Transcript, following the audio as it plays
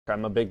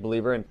I'm a big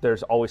believer in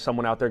there's always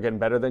someone out there getting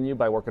better than you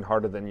by working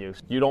harder than you.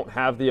 You don't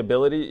have the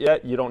ability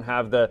yet, you don't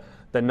have the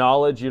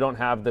knowledge, you don't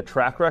have the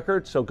track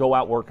record, so go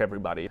outwork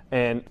everybody.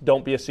 And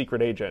don't be a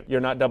secret agent. You're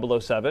not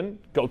 007.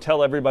 Go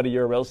tell everybody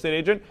you're a real estate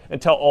agent and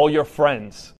tell all your friends